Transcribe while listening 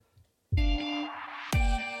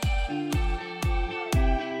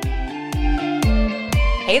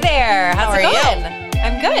Hey there. How's it How are going?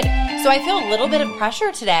 I'm good. So I feel a little bit of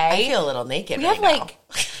pressure today. I feel a little naked we right have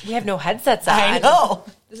now. we have no headsets on. I know.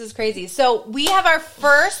 This is crazy. So we have our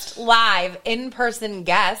first live in-person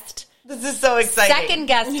guest. This is so exciting. Second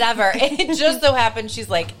guest ever. It just so happens she's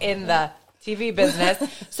like in the TV business.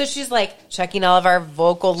 So she's like checking all of our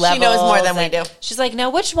vocal levels. She knows more than we do. She's like, now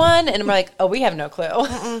which one? And we're like, oh, we have no clue.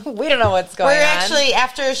 We don't know what's going on. We're actually,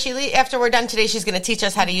 after we're done today, she's going to teach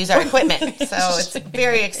us how to use our equipment. So it's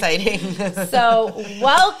very exciting. So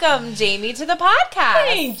welcome, Jamie, to the podcast.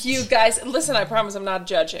 Thank you, guys. Listen, I promise I'm not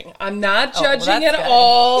judging. I'm not judging that's at good.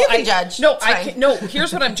 all. You can judge. No, It's I fine. can, no.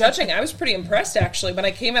 Here's what I'm judging. I was pretty impressed, actually. When I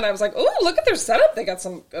came in, I was like, oh, look at their setup. They got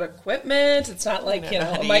some good equipment. It's not like, know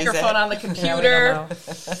how a to microphone use it. on the Yeah, we computer. don't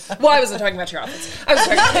know. Well, I wasn't talking about your outfits. I was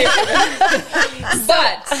talking about your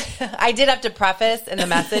But I did have to preface in the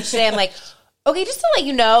message today. I'm like, okay, just to let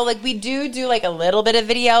you know, like we do like a little bit of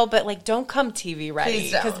video, but like don't come TV ready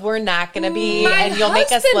Please don't. because we're not going to be, my and you'll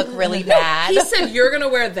make us husband- look really No, bad. He said, you're going to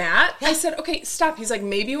wear that? I said, okay, stop. He's like,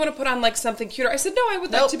 maybe you want to put on like something cuter. I said, no, I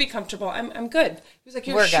would like Nope. to be comfortable. I'm good. He was like,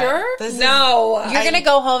 you're We're good. sure? This is- No. You're going to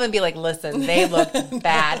go home and be like, listen, they looked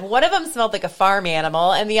bad. One of them smelled like a farm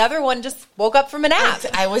animal, and the other one just woke up from a nap.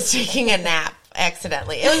 I was taking a nap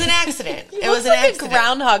accidentally. It was an accident. It Looks was an like accident. a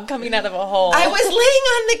groundhog coming out of a hole. I was laying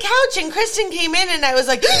on the couch and Kristen came in and I was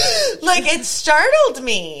like, like it startled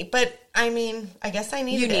me. But I mean, I guess I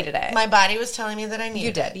needed it. You needed it. My body was telling me that I needed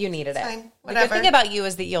You did. it. You needed it. Fine. The good Whatever. thing about you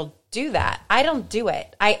is that you'll do that. I don't do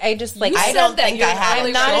it. I just like, You I said don't that think you're I had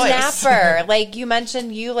really I'm not choice. a napper. Like you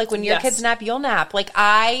mentioned, you like when your Yes. kids nap, you'll nap. Like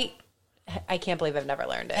I can't believe I've never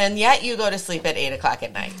learned it. And yet you go to sleep at 8 o'clock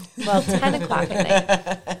at night. Well, 10 o'clock at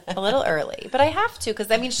night, a little early, but I have to because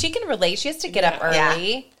I mean she can relate. She has to get up Yeah.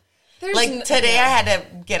 early. There's Like today I had to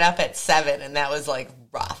get up at 7 and that was like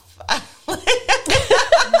rough.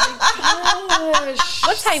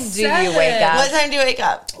 What time do you wake up? What time do you wake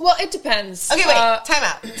up? Well, it depends. Okay, wait, time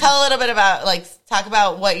out. Tell a little bit about, like, talk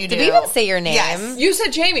about what you do. Did we even say your name? Yes. You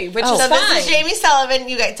said Jamie, which Oh. is So fine. this is Jamie Sullivan.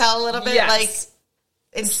 You guys tell a little bit, Yes. like,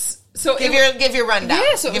 it's, So give it your rundown.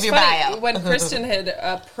 Yeah, so it give was your funny. bio. When Kristen had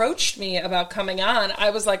approached me about coming on, I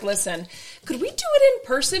was like, listen, could we do it in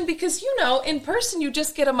person? Because, in person you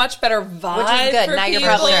just get a much better vibe. Which is good. for Now you're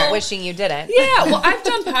people. probably wishing you didn't. Yeah, well, I've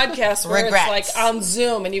done podcasts where Regrets. it's like on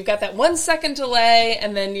Zoom and you've got that 1 second delay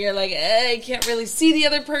and then you're like, I can't really see the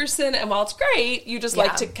other person. And while it's great, you just Yeah.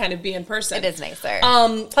 like to kind of be in person. It is nicer.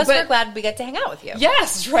 Plus, Plus, we're glad we get to hang out with you.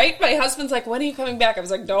 Yes, right? My husband's like, when are you coming back? I was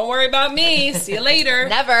like, don't worry about me. See you later.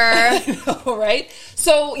 Never. All right.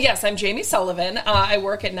 So, yes, I'm Jamie Sullivan. I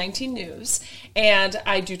work at 19 News, and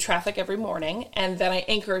I do traffic every morning, and then I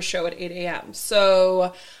anchor a show at 8 a.m.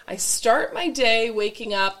 So I start my day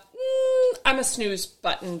waking up. I'm a snooze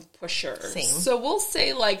button pusher. Same. So we'll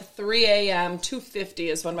say like 3 a.m.,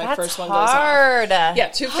 2:50 is when my That's first one goes off. hard. Yeah,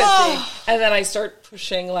 2:50. And then I start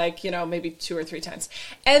pushing like, maybe 2 or 3 times.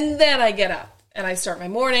 And then I get up. And I start my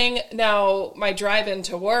morning. Now, my drive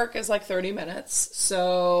into work is like 30 minutes.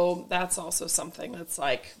 So that's also something that's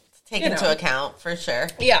like... Take into account, for sure.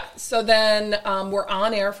 Yeah. So then we're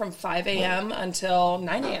on air from 5 a.m. until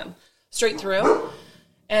 9 a.m. Straight through.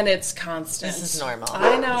 And it's constant. This is normal.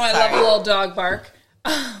 I know. I love a little dog bark.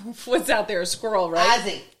 What's out there? A squirrel, right?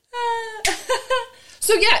 Ozzy.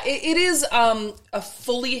 So yeah, it is a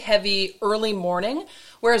fully heavy early morning,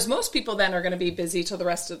 whereas most people then are going to be busy till the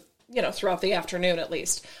rest of, throughout the afternoon at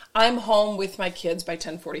least. I'm home with my kids by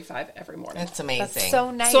 10:45 every morning. That's amazing. That's so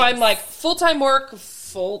nice. So I'm like full-time work,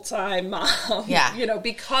 full-time mom. Yeah.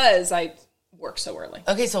 Because I work so early.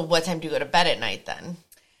 Okay, so what time do you go to bed at night then?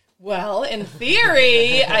 Well, in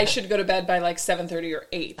theory, I should go to bed by like 7:30 or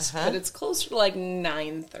 8, but it's closer to like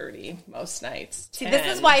 9:30 most nights. See, this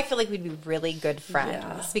is why I feel like we'd be really good friends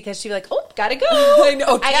Yeah. because she'd be like, "Oh, gotta go. I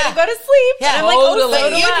know. I Yeah. gotta go to sleep." Yeah, and I'm like, "Oh, totally. so But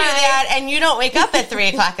do you do I." that, and you don't wake up at 3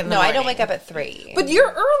 o'clock in the No, morning. I don't wake up at 3. But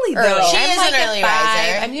you're early though. Early. She I'm is like an at early 5.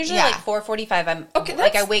 riser. I'm usually Yeah. like 4:45. I'm Okay,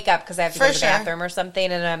 like I that's- wake up because I have to go For to the sure. bathroom or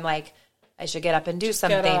something, and I'm like, I should get up and do get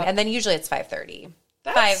something, up. and then usually it's 5:30.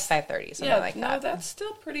 That's- 5:30, something Yeah, like no, that. that's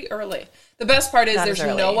still pretty early. The best part is Not as there's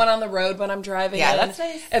early. no one on the road when I'm driving. Yeah, in. that's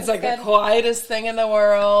nice. It's like That's the good. quietest thing in the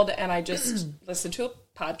world, and I just listen to a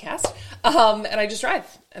podcast, and I just drive,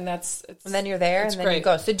 and it's. And then you're there, and it's then you great.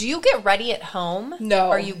 go. So do you get ready at home? No.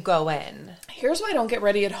 Or you go in? Here's why I don't get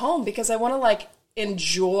ready at home, because I want to like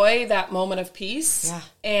enjoy that moment of peace. Yeah.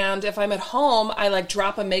 And if I'm at home, I like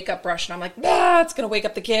drop a makeup brush and I'm like, it's going to wake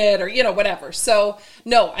up the kid or, whatever. So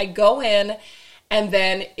no, I go in and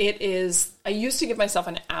then I used to give myself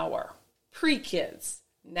an hour pre-kids.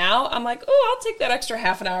 Now I'm like, oh, I'll take that extra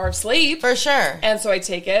half an hour of sleep. For sure. And so I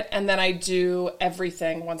take it, and then I do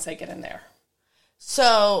everything once I get in there.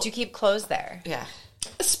 So Do you keep clothes there? yeah.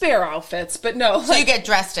 Spare outfits, but no. So you get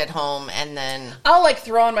dressed at home and then I'll like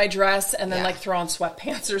throw on my dress and then Yeah. like throw on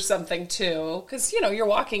sweatpants or something too. Because, you know, you're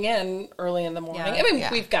walking in early in the morning. Yeah. I mean,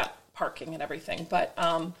 Yeah. we've got parking and everything. But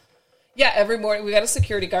yeah, every morning we got a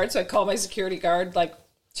security guard. So I call my security guard like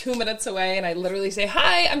 2 minutes away and I literally say,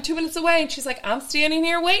 hi, I'm 2 minutes away. And she's like, I'm standing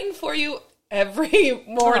here waiting for you every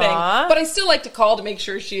morning. Aww. But I still like to call to make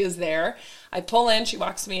sure she is there. I pull in, she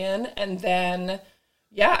walks me in, and then,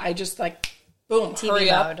 yeah, I just like, boom, TV hurry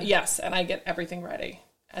up. mode. Yes, and I get everything ready.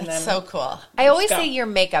 And then so cool. I always go. say your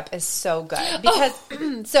makeup is so good because,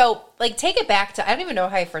 so like take it back to, I don't even know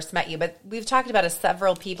how I first met you, but we've talked about it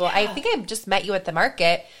several people. I think I just met you at the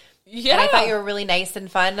market. Yeah. And I thought you were really nice and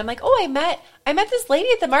fun. I'm like, oh, I met this lady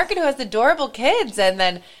at the market who has adorable kids. And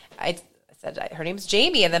then I said, her name's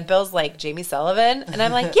Jamie. And then Bill's like, Jamie Sullivan. And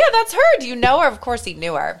I'm like, yeah, that's her. Do you know her? Of course he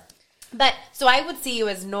knew her. But so I would see you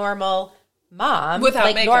as normal mom. Without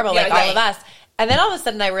like makeup. normal, Yeah, like yeah. all of us. And then all of a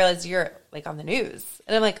sudden I realized you're like on the news.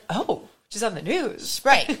 And I'm like, oh, she's on the news.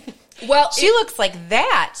 Right. Well, She looks like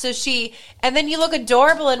that. So and then you look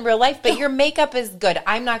adorable in real life, but your makeup is good.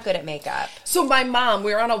 I'm not good at makeup. so my mom,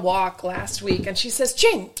 we were on a walk last week, and she says,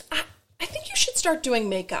 Jane, I think you should start doing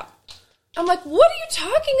makeup. I'm like, what are you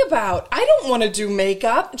talking about? I don't want to do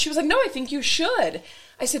makeup. And she was like, no, I think you should.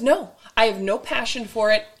 I said, no, I have no passion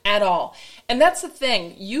for it at all. And that's the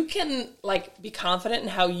thing. You can like be confident in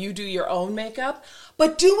how you do your own makeup,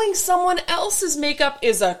 but doing someone else's makeup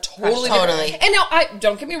is a totally Totally. different. And now,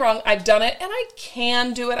 don't get me wrong, I've done it, and I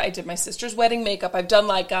can do it. I did my sister's wedding makeup. I've done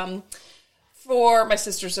like for my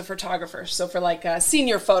sister's a photographer, so for like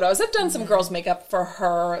senior photos, I've done some girls' makeup for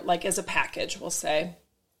her, like as a package, we'll say.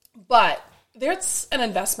 But there's an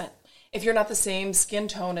investment if you're not the same skin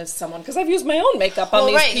tone as someone, because I've used my own makeup on Well,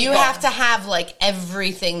 these right. people. You have to have like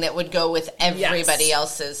everything that would go with everybody Yes.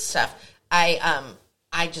 else's stuff.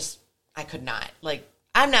 I could not. Like,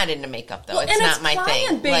 I'm not into makeup though. Well, it's and not it's my thing.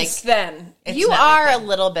 client-based Like, then. it's You not my are a thing.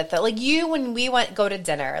 little bit though. Like you, when we go to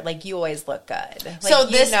dinner, like you always look good. Like, So you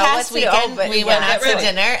this know past what to do. weekend, Oh, but we yeah. went out to really.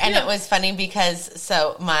 dinner, and Yeah. it was funny because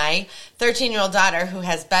my 13-year-old daughter, who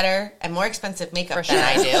has better and more expensive makeup than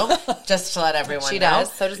I do, just to let everyone She know.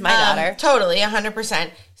 does. So does my daughter. Totally,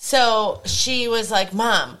 100%. So she was like,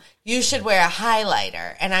 Mom, you should wear a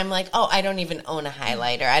highlighter. And I'm like, oh, I don't even own a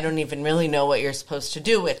highlighter. I don't even really know what you're supposed to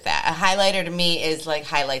do with that. A highlighter to me is like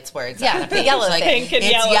highlights words. Yeah, on a the page. yellow like, thing. Pink and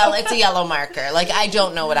it's yellow. It's a yellow marker. Like, I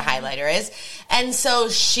don't know what a highlighter is. And so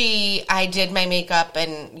I did my makeup,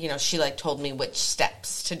 and, you know, she like told me which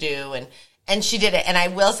steps to do, and she did it. And I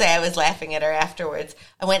will say I was laughing at her afterwards.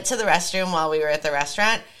 I went to the restroom while we were at the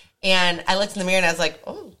restaurant, and I looked in the mirror and I was like,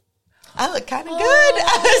 oh, I look kind of good.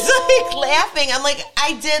 I was like laughing. I'm like,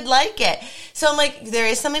 I did like it. So I'm like, there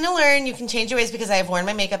is something to learn. You can change your ways, because I have worn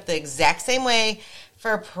my makeup the exact same way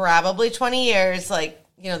for probably 20 years. Like,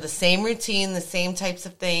 you know, the same routine, the same types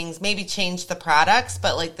of things, maybe change the products,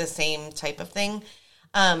 but like the same type of thing.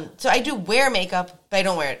 So I do wear makeup, but I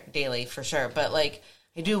don't wear it daily for sure. But like,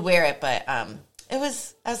 I do wear it, but I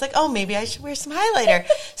was like, oh, maybe I should wear some highlighter.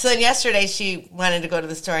 So then yesterday she wanted to go to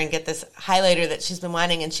the store and get this highlighter that she's been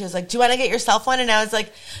wanting. And she was like, do you want to get yourself one? And I was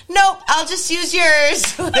like, nope, I'll just use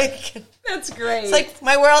yours. Like, That's great. it's like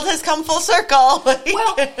my world has come full circle. Like,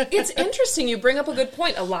 well, it's interesting. You bring up a good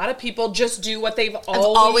point. A lot of people just do what they've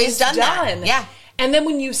always done that. Yeah. And then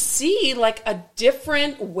when you see like a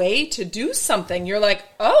different way to do something, you're like,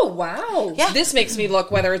 oh, wow. Yeah. This makes me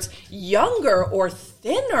look, whether it's younger or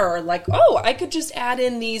thinner, like, oh, I could just add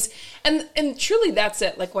in these. And truly that's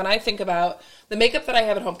it. Like when I think about the makeup that I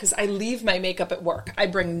have at home, because I leave my makeup at work. I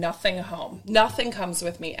bring nothing home. Nothing comes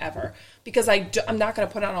with me ever, because I'm not going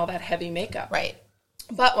to put on all that heavy makeup. right.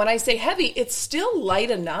 But when I say heavy, it's still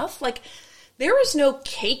light enough. Like, there is no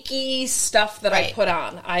cakey stuff that I Right. put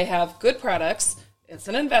on. I have good products. It's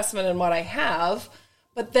an investment in what I have.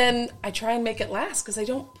 But then I try and make it last, because I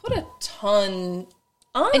don't put a ton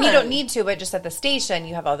on. And you don't need to, but just at the station,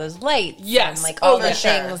 you have all those lights. Yes. And like all Oh, the for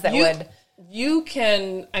sure. things that You- would. You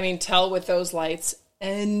can, tell with those lights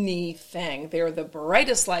anything. They're the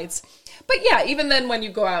brightest lights. But yeah, even then when you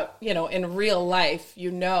go out, in real life,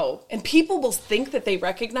 and people will think that they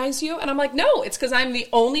recognize you. And I'm like, no, it's because I'm the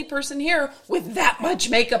only person here with that much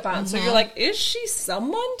makeup on. So you're like, is she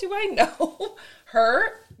someone? Do I know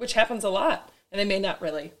her? Which happens a lot. And they may not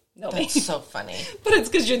really know me. That's so funny. But it's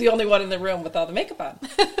because you're the only one in the room with all the makeup on.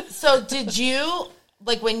 So did you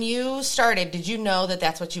like when you started, did you know that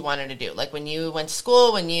that's what you wanted to do? Like when you went to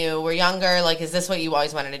school, when you were younger, like is this what you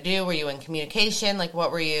always wanted to do? Were you in communication? Like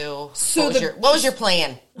what were you? So what was your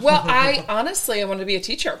plan? Well, I wanted to be a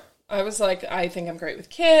teacher. I was like, I think I'm great with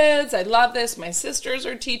kids. I love this. My sisters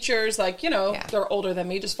are teachers. Like, they're older than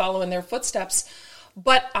me, just following their footsteps.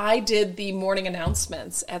 But I did the morning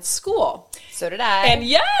announcements at school. So did I. And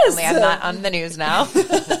yes! Only I'm not on the news now.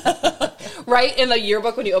 Right? In the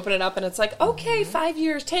yearbook, when you open it up and it's like, okay, 5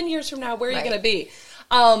 years, 10 years from now, where are you going to be?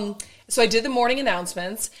 So I did the morning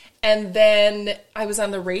announcements, and then I was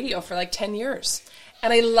on the radio for like 10 years.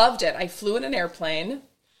 And I loved it. I flew in an airplane,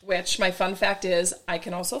 which my fun fact is I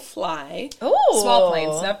can also fly. Ooh. Small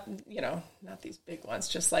planes, not these big ones,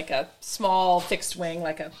 just like a small fixed wing,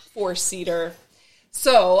 like a 4-seater.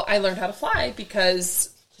 So I learned how to fly because...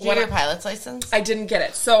 Did you get your pilot's license? I didn't get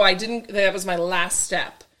it. So that was my last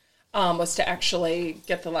step, was to actually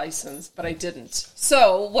get the license, but I didn't.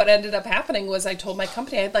 So what ended up happening was I told my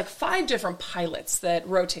company I had like 5 different pilots that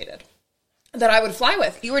rotated that I would fly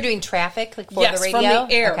with. You were doing traffic for the radio? Yes, from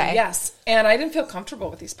the air, okay. Yes. And I didn't feel comfortable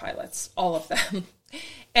with these pilots, all of them.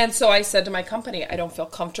 And so I said to my company, I don't feel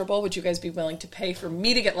comfortable. Would you guys be willing to pay for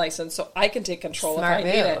me to get licensed so I can take control if I need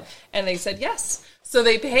it? And they said yes. So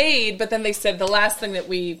they paid, but then they said the last thing that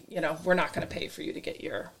we're not going to pay for you to get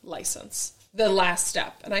your license. The last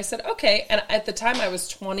step. And I said, okay. And at the time I was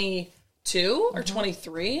 22 or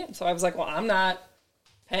 23. So I was like, well, I'm not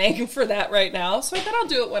paying for that right now. So I thought I'll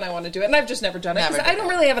do it when I want to do it. And I've just never done it because I don't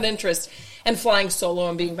really have an interest in flying solo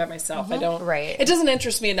and being by myself. I don't. Right. It doesn't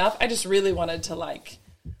interest me enough. I just really wanted to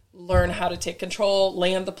learn how to take control,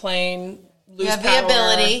 land the plane, lose you have power. The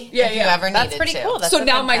ability if you ever needed That's pretty cool. That's so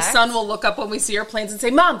now my son will look up when we see airplanes and say,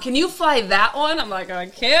 Mom, can you fly that one? I'm like, I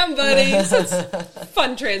can, buddy. So it's a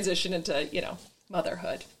fun transition into,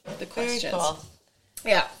 motherhood. The questions. Very cool.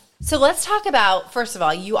 Yeah. So let's talk about, first of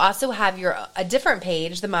all, you also have a different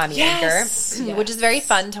page, the Mommy Anchor, which is very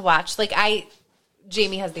fun to watch.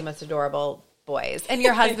 Jamie has the most adorable boys, and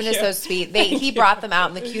your husband is so sweet. He brought them out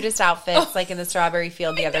in the cutest outfits, in the strawberry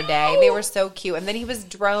field the other day. They were so cute, and then he was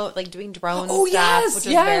doing drone stuff, which was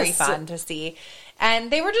very fun to see.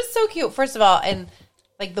 And they were just so cute. First of all, and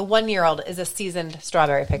the 1-year-old is a seasoned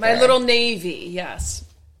strawberry picker. My little Navy, yes.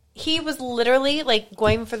 He was literally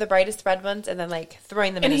going for the brightest red ones and then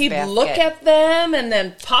throwing them in his basket. And he'd look at them and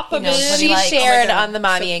then pop them in. She shared on the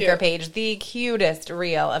Mommy Anchor page the cutest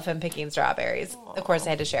reel of him picking strawberries. Aww. Of course, I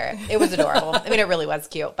had to share it. It was adorable. I mean, it really was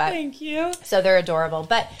cute. But thank you. So they're adorable.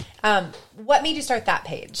 But what made you start that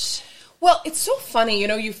page? Well, it's so funny,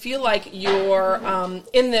 you feel like you're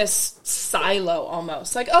in this silo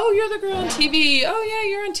almost. Like, oh, you're the girl on TV. Oh, yeah,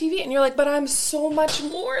 you're on TV. And you're like, but I'm so much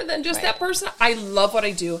more than just that person. I love what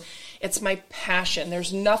I do. It's my passion.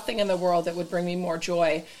 There's nothing in the world that would bring me more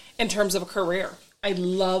joy in terms of a career. I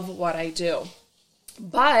love what I do.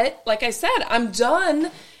 But, like I said, I'm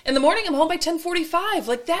done. In the morning, I'm home by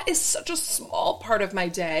 10:45. That is such a small part of my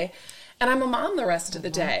day. And I'm a mom the rest of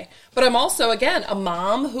the day. But I'm also, again, a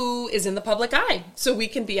mom who is in the public eye. So we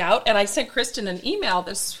can be out. And I sent Kristen an email.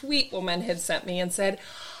 This sweet woman had sent me and said,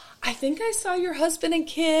 I think I saw your husband and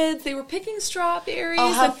kids. They were picking strawberries.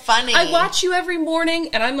 Oh, how funny. I watch you every morning.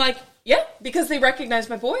 And I'm like, yeah, because they recognize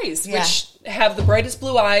my boys, which have the brightest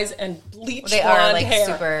blue eyes and bleached blonde hair.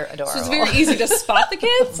 Super adorable. So it's very easy to spot the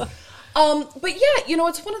kids. But yeah,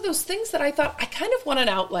 it's one of those things that I thought I kind of want an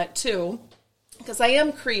outlet too. Because I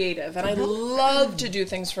am creative and I love to do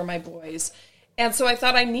things for my boys. And so I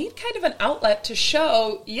thought I need kind of an outlet to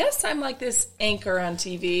show, yes, I'm like this anchor on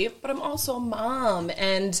TV, but I'm also a mom.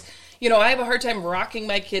 And, I have a hard time rocking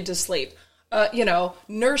my kid to sleep,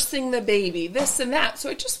 nursing the baby, this and that. So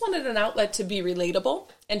I just wanted an outlet to be relatable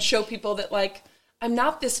and show people that, I'm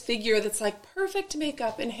not this figure that's perfect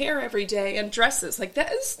makeup and hair every day and dresses.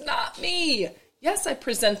 That is not me. Yes, I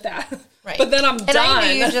present that. Right. But then I'm done. And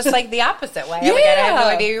I knew you just the opposite way. I had no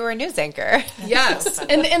idea you were a news anchor. Yes.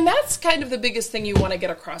 And that's kind of the biggest thing you want to get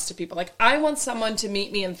across to people. I want someone to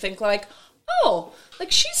meet me and think oh,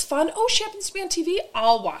 she's fun. Oh, she happens to be on TV.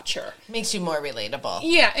 I'll watch her. Makes you more relatable.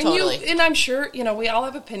 Yeah. And totally. And I'm sure, we all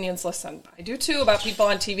have opinions. Listen, I do too about people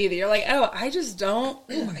on TV that you're like, oh, I just don't,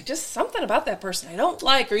 something about that person I don't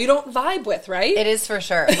like or you don't vibe with, right? It is for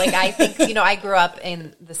sure. I think, I grew up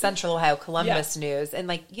in the Central Ohio Columbus news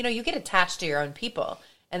and you get attached to your own people.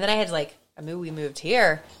 And then I had we moved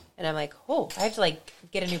here. And I'm like, oh, I have to like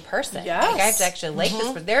get a new person. Yes. Like I have to actually like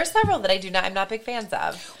this. But there are several that I'm not big fans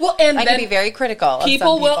of. Well, and I then can be very critical.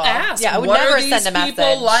 People of some will people. ask, Yeah, I would what never are these send a message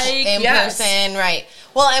people like in person, right?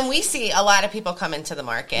 Well, and we see a lot of people come into the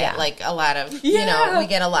market, like a lot of, you know, we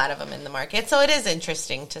get a lot of them in the market. So it is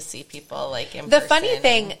interesting to see people like in The person. funny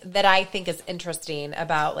thing that I think is interesting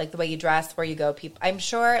about like the way you dress, where you go, people, I'm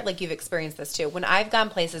sure like you've experienced this too. When I've gone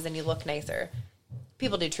places and you look nicer,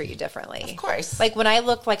 people do treat you differently. Of course. Like when I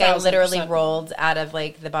look like 1000%. I literally rolled out of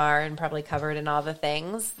like the bar and probably covered in all the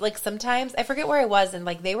things. Like sometimes I forget where I was and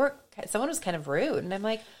like someone was kind of rude and I'm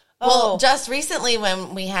like, well, just recently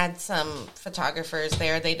when we had some photographers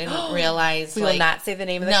there, they didn't realize. We will not say the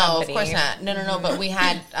name of the company. No, of course not. No. But we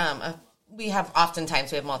had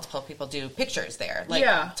oftentimes we have multiple people do pictures there. Like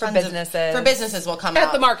for businesses. For businesses will come out.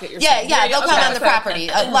 At the market, you're Yeah, saying. yeah, they'll come on the okay. property.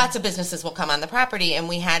 Lots of businesses will come on the property, and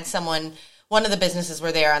we had one of the businesses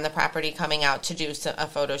were there on the property coming out to do a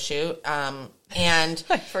photo shoot. And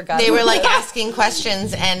I forgot. they were like asking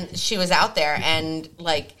questions, and she was out there, and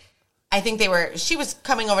like, I think she was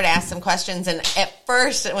coming over to ask some questions, and at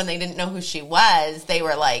first, when they didn't know who she was, they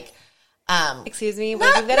were like, excuse me,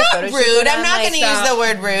 not we've got a photo shoot rude. going I'm on, not like, going to use the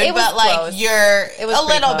word rude, but like close. it was a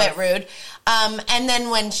little pretty bit rude. And then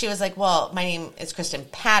when she was like, well, my name is Kristen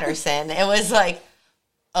Patterson, it was like,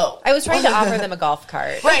 oh. I was trying to offer them a golf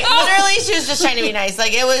cart. Right, literally, she was just trying to be nice.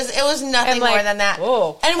 Like it was nothing like, more than that.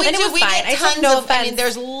 whoa. And we And it do. was We fine. get I took tons no of. I mean, offense.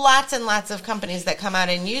 there's lots and lots of companies that come out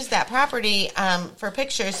and use that property for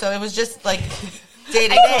pictures. So it was just like day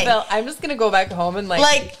to I told day. Bill, I'm just gonna go back home and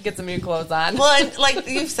like get some new clothes on. Well, and like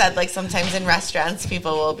you've said, like sometimes in restaurants,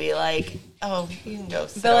 people will be like, "Oh, you can go."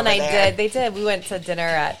 Sit Bill and over I there. did. They did. We went to dinner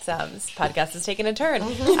at this podcast is taking a turn.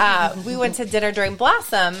 We went to dinner during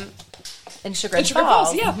Blossom in Sugar Sugar Falls.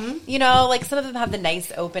 Falls, yeah. Mm-hmm. You know, like some of them have the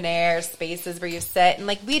nice open air spaces where you sit, and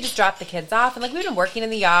like we just dropped the kids off, and like we've been working in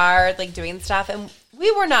the yard, like doing stuff, and we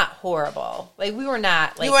were not horrible. Like we were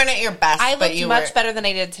not like You weren't at your best. I but looked you much were. better than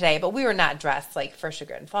I did today, but we were not dressed like for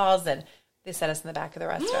Sugar and Falls, and they set us in the back of the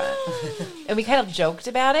restaurant, and we kind of joked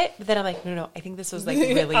about it. But then I'm like, no, I think this was like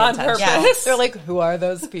really On intentional. purpose. They're like, who are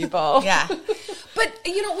those people? Yeah. But,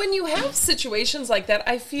 you know, when you have situations like that,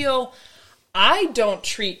 I feel I don't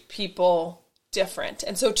treat people different.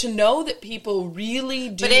 And so to know that people really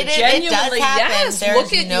do But it genuinely, does happen. yes, There's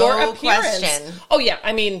look at no your appearance. question. Oh, yeah.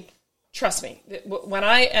 I mean, trust me. When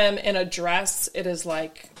I am in a dress, it is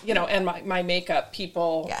like, you know, and my makeup,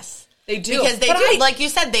 people... Yes. They do. Because they But do, like you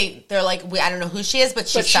said, they're like, I don't know who she is, but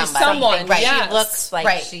she's she's somebody. someone, Right. yes. She looks like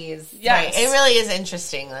Right. she's... Yes. Right. It really is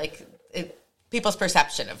interesting, like people's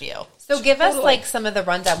perception of you. So give us Totally. like some of the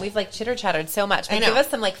rundown. We've like chitter-chattered so much. But I know. give us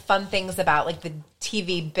some like fun things about like the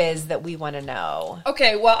TV biz that we want to know.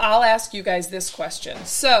 Okay, well, I'll ask you guys this question.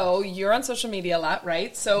 So, you're on social media a lot,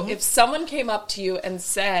 right? So, if someone came up to you and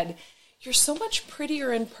said, "You're so much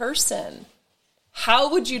prettier in person," how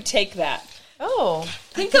would you take that? Oh,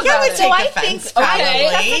 Think I about would it. take so I offense, think probably.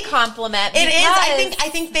 that's a compliment. It is. because I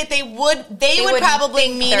think that they would wouldn't probably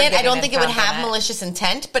think mean they're it. I giving don't a think it would have compliment. malicious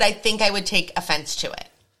intent, but I think I would take offense to it.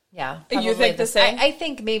 Yeah, You probably think the same? I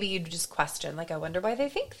think maybe you'd just question, like, I wonder why they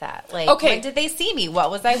think that. Like, Okay. when did they see me?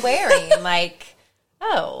 What was I wearing? Like,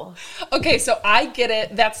 oh, Okay, so I get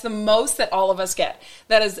it. That's the most that all of us get.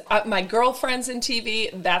 That is my girlfriends in TV.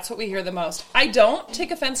 That's what we hear the most. I don't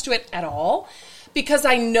take offense to it at all because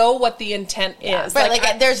I know what the intent is. Right,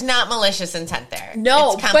 like there's not malicious intent there.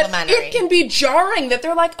 No, it's but complimentary. it can be jarring that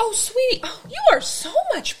they're like, "Oh, sweetie, you are so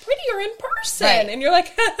much prettier in person," Right. and you're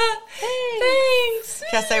like, "Thanks."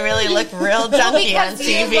 Guess I really look real junky on because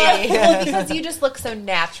you TV. look, well, because you just look so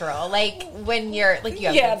natural. Like when you're like you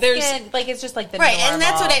have Yeah, good there's- skin, like it's just like the Right, and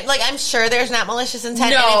that's normal. what like. I'm sure there's not malicious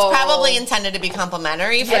intent, and No. it's probably intended to be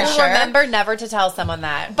complimentary for And sure. remember never to tell someone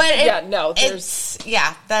that. But Yeah, no, it's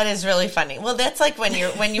that is really funny. Well, that's like when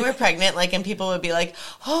you were pregnant, like, and people would be like,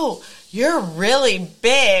 "Oh, you're really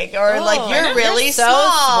big," or like I you're know, really you're so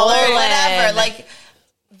small, or swollen. whatever. Like,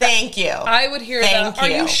 thank you. I would hear Thank that. Are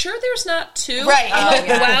you. you sure there's not two? Right. Oh,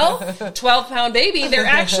 well, 12-pound baby. There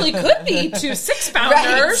actually could be 2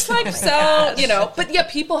 6-pounders. Right. Like, so, you know. But yeah,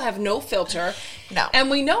 people have no filter. No. And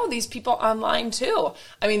we know these people online too.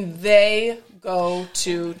 I mean, they go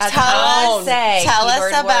to As Tell I us, say, tell us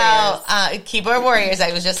keyboard about keyboard warriors.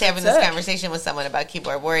 I was just having this it. conversation with someone about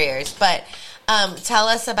keyboard warriors, but tell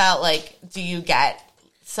us about, like, do you get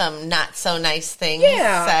some not so nice things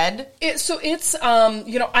said? It's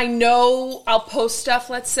you know, I know I'll post stuff,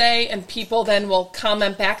 let's say, and people then will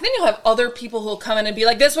comment back. Then you'll have other people who will come in and be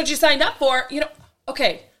like, "This is what you signed up for." You know,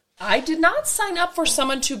 okay, I did not sign up for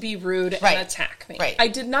someone to be rude Right. and attack me. Right. I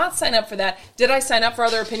did not sign up for that. Did I sign up for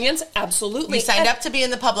other opinions? Absolutely. You signed And up to be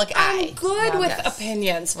in the public eye. I'm good with Yes.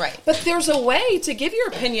 opinions. Right. But there's a way to give your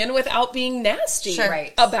opinion without being nasty Sure.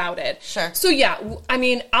 Right. about it. Sure. So yeah, I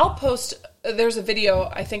mean, I'll post, there's a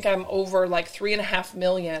video, I think I'm over like 3.5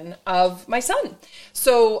 million of my son.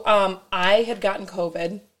 So I had gotten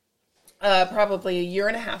COVID probably a year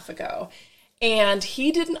and a half ago. And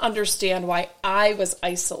he didn't understand why I was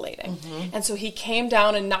isolating. And so he came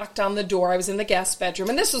down and knocked on the door. I was in the guest bedroom.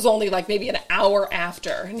 And this was only like maybe an hour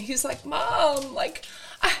after. And he's like, Mom, like,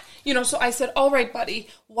 so I said, all right, buddy,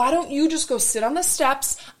 why don't you just go sit on the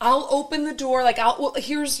steps? I'll open the door. Like,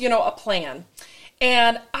 here's, a plan.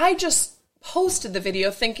 And I just posted the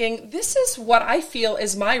video thinking, this is what I feel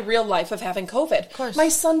is my real life of having COVID. Of course. My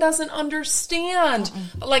son doesn't understand.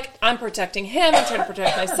 But like, I'm protecting him. I'm trying to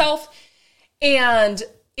protect myself. And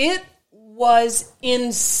it was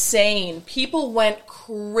insane. People went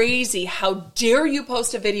crazy. How dare you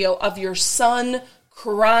post a video of your son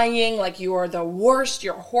crying like you are the worst,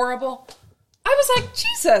 you're horrible. I was like,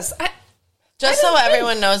 Jesus. Just so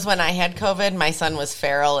everyone knows, when I had COVID, my son was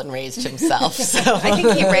feral and raised himself. So I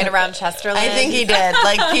think he ran around Chesterland. I think he did.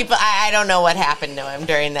 Like, people, I don't know what happened to him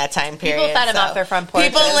during that time period. People fed him off their front porches.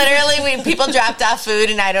 People dropped off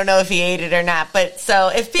food, and I don't know if he ate it or not. But so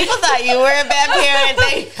if people thought you were a bad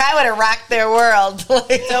parent, I would have rocked their world.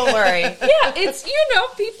 Don't worry. Yeah, it's,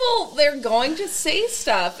 people, they're going to say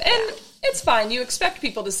stuff. And it's fine. You expect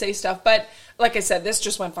people to say stuff. But like I said, this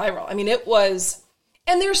just went viral. I mean, it was...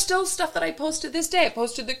 And there's still stuff that I posted this day. I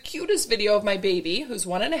posted the cutest video of my baby, who's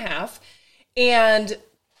 1.5. And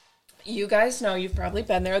you guys know, you've probably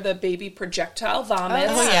been there, the baby projectile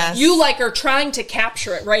vomits. Oh, yes. You are trying to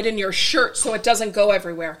capture it right in your shirt so it doesn't go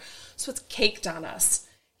everywhere. So it's caked on us.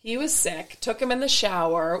 He was sick, took him in the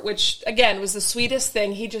shower, which, again, was the sweetest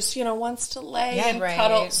thing. He just, wants to lay and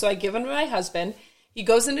cuddle. So I give him to my husband. He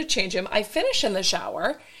goes in to change him. I finish in the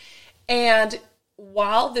shower. And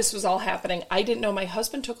while this was all happening, I didn't know my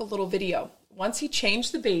husband took a little video. Once he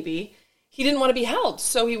changed the baby, he didn't want to be held.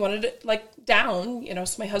 So he wanted it down,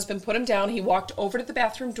 so my husband put him down. He walked over to the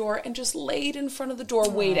bathroom door and just laid in front of the door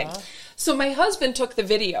waiting. So my husband took the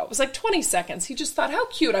video. It was like 20 seconds. He just thought, how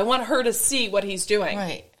cute. I want her to see what he's doing.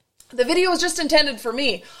 Right. The video was just intended for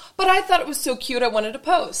me, but I thought it was so cute I wanted to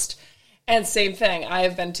post. And same thing, I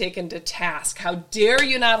have been taken to task. How dare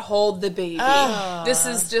you not hold the baby? This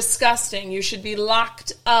is disgusting. You should be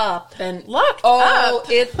locked up. And Locked up?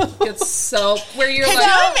 It's so... Where you're Can like...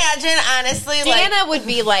 you imagine, honestly, Dana would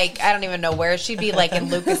be like, I don't even know where. She'd be like in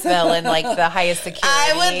Lucasville in like the highest security.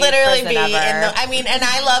 I would literally prison be ever. and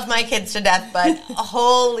I love my kids to death, but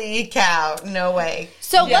holy cow, no way.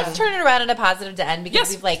 So let's turn it around in a positive to end,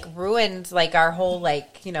 because Yes. we've ruined our whole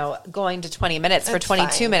going to 20 minutes for 22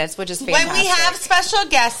 fine. minutes, which is fantastic. When we have special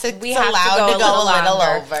guests, it's We have to allowed go to a go little a little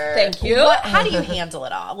longer. over. Thank you. How do you handle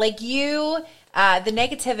it all? The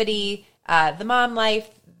negativity, the mom life,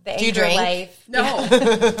 the you anger drink? life. No,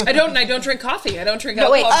 I don't. I don't drink coffee. I don't drink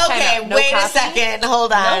No, wait. alcohol. Time Okay, out. No wait coffee? a second.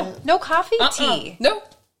 Hold on. No coffee, tea. No.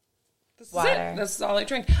 This is Water. it. This is all I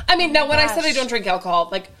drink. I mean, now when I said I gosh. don't drink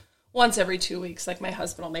alcohol, once every 2 weeks, my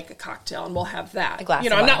husband will make a cocktail and we'll have that. A glass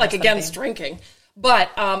of I'm not wine or against something. drinking, but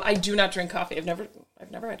I do not drink coffee. I've never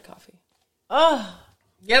had coffee. Oh,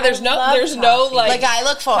 Yeah, there's no Like, I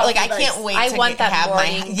look forward. Like, I coffee can't bites. wait I to want that have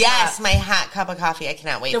morning my hot cup of coffee. I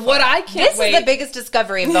cannot wait. For What it. I can't this wait. is the biggest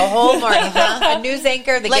discovery of the whole morning. A news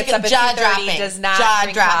anchor that Like gets up at jaw-dropping. 2:30 does not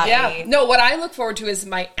drink Jaw-dropping. coffee. Yeah. No, what I look forward to is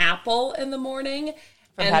my apple in the morning.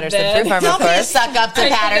 From and Patterson then- Fruit Farm, of Don't be a course. suck up to I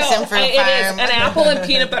Patterson know, Fruit it is. Farm. An apple and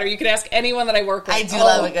peanut butter. You can ask anyone that I work with. I do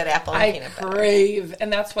love a good apple and peanut butter. I crave,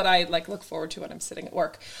 and that's what I look forward to when I'm sitting at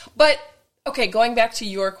work. But okay, going back to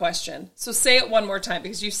your question. So say it one more time,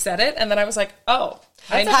 because you said it, and then I was like, oh.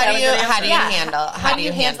 How do you handle? How do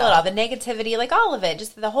you handle it all? The negativity, all of it,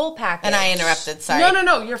 just the whole package. And I interrupted. Sorry.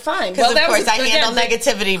 No, you're fine. Because, of that course, was, I handle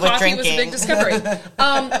negativity with coffee drinking. was a big discovery.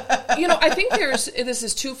 I think this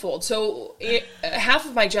is twofold. So half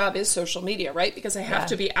of my job is social media, right? Because I have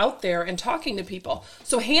to be out there and talking to people.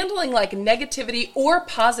 So handling negativity or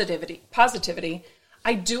positivity,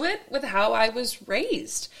 I do it with how I was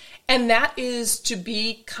raised. And that is to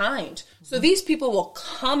be kind. So these people will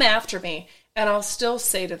come after me, and I'll still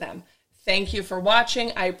say to them, thank you for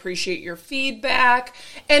watching. I appreciate your feedback.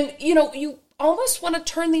 And, you almost want to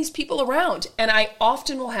turn these people around. And I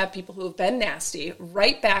often will have people who have been nasty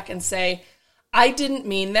write back and say, I didn't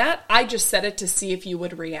mean that. I just said it to see if you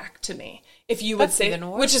would react to me. If you would That's say, even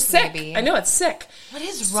worse, which is sick. maybe. I know it's sick. What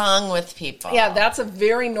is wrong with people? Yeah, that's a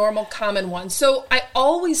very normal, common one. So I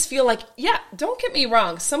always feel like, yeah, don't get me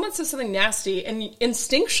wrong. Someone says something nasty, and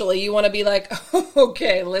instinctually you want to be like,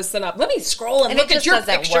 okay, listen up. Let me scroll and look it at just your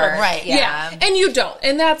doesn't picture. work. Right. Yeah. And you don't.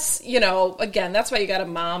 And that's, again, that's why you got a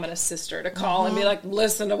mom and a sister to call and be like,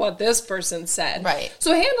 listen to what this person said. Right.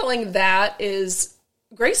 So handling that is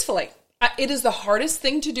gracefully. It is the hardest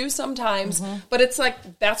thing to do sometimes, but it's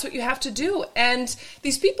like, that's what you have to do. And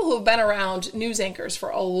these people who have been around news anchors for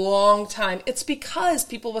a long time, it's because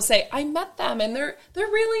people will say, I met them and they're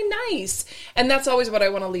really nice. And that's always what I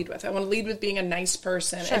want to lead with. I want to lead with being a nice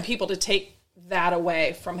person and people to take that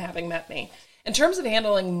away from having met me. In terms of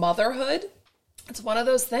handling motherhood, it's one of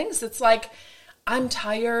those things. It's like, I'm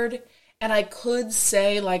tired. And I could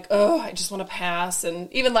say like, oh, I just want to pass.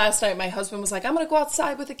 And even last night, my husband was like, I'm going to go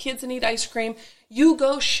outside with the kids and eat ice cream. You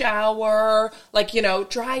go shower,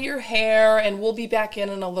 dry your hair, and we'll be back in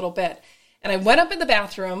a little bit. And I went up in the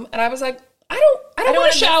bathroom, and I was like, I don't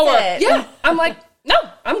want to shower. Yeah. I'm like, no,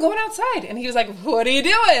 I'm going outside. And he was like, what are you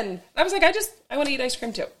doing? I was like, I want to eat ice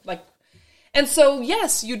cream too. And so,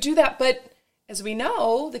 yes, you do that, but as we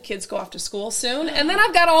know, the kids go off to school soon, and then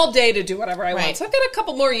I've got all day to do whatever I want. So I've got a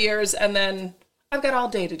couple more years, and then I've got all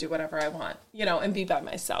day to do whatever I want, and be by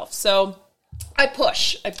myself. So I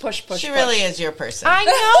push. She really is your person. I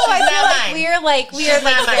know. I feel like we are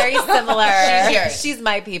very similar. She's yours. She's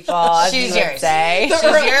my people. As She's you would yours. say. She's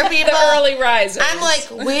your people. The early risers. I'm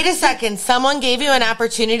like, wait a second. Someone gave you an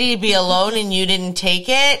opportunity to be alone and you didn't take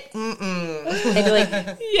it? Mm-mm. They'd be like,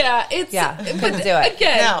 couldn't do it.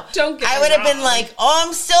 Again, No. don't get I me would have wrong. been like, oh,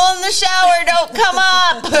 I'm still in the shower. Don't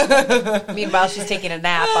come up. meanwhile, she's taking a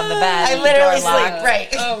nap on the bed. I with the literally door locked. sleep.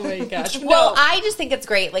 Right. Oh my gosh. Well, No. I just think it's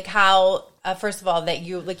great, how first of all, that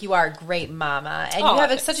you are a great mama, and you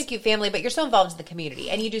have such a cute family, but you're so involved in the community,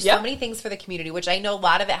 and you do so many things for the community, which I know a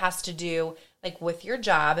lot of it has to do with your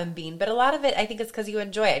job and being, but a lot of it I think is because you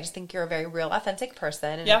enjoy it. I just think you're a very real, authentic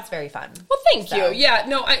person, and it's very fun. Well, thank you. Yeah,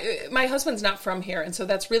 no, my husband's not from here, and so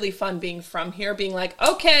that's really fun being from here, being like,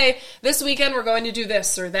 okay, this weekend we're going to do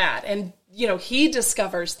this or that, and he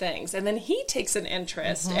discovers things, and then he takes an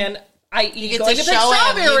interest, and You get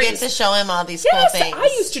to show him all these cool things.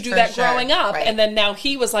 I used to do that growing up, and then now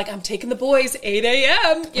he was like, I'm taking the boys 8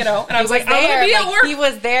 a.m., and I was like, I'm going to be at work. He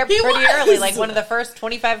was there pretty early, one of the first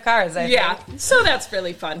 25 cars, I think. So that's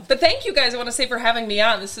really fun. But thank you guys, I want to say, for having me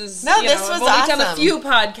on. This is, this was I've only done a awesome. few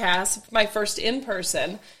podcasts, my first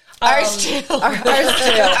in-person. Ours too. Ours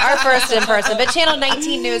too. Our first in person. But Channel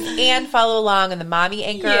 19 News, and follow along on the Mommy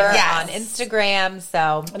Anchor on Instagram.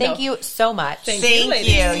 So thank you so much. Thank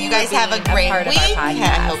you. You guys have a great week. I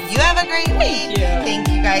hope you have a great week. Thank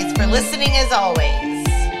you guys for listening as always.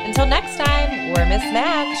 Until next time, we're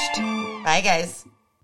mismatched. Bye, guys.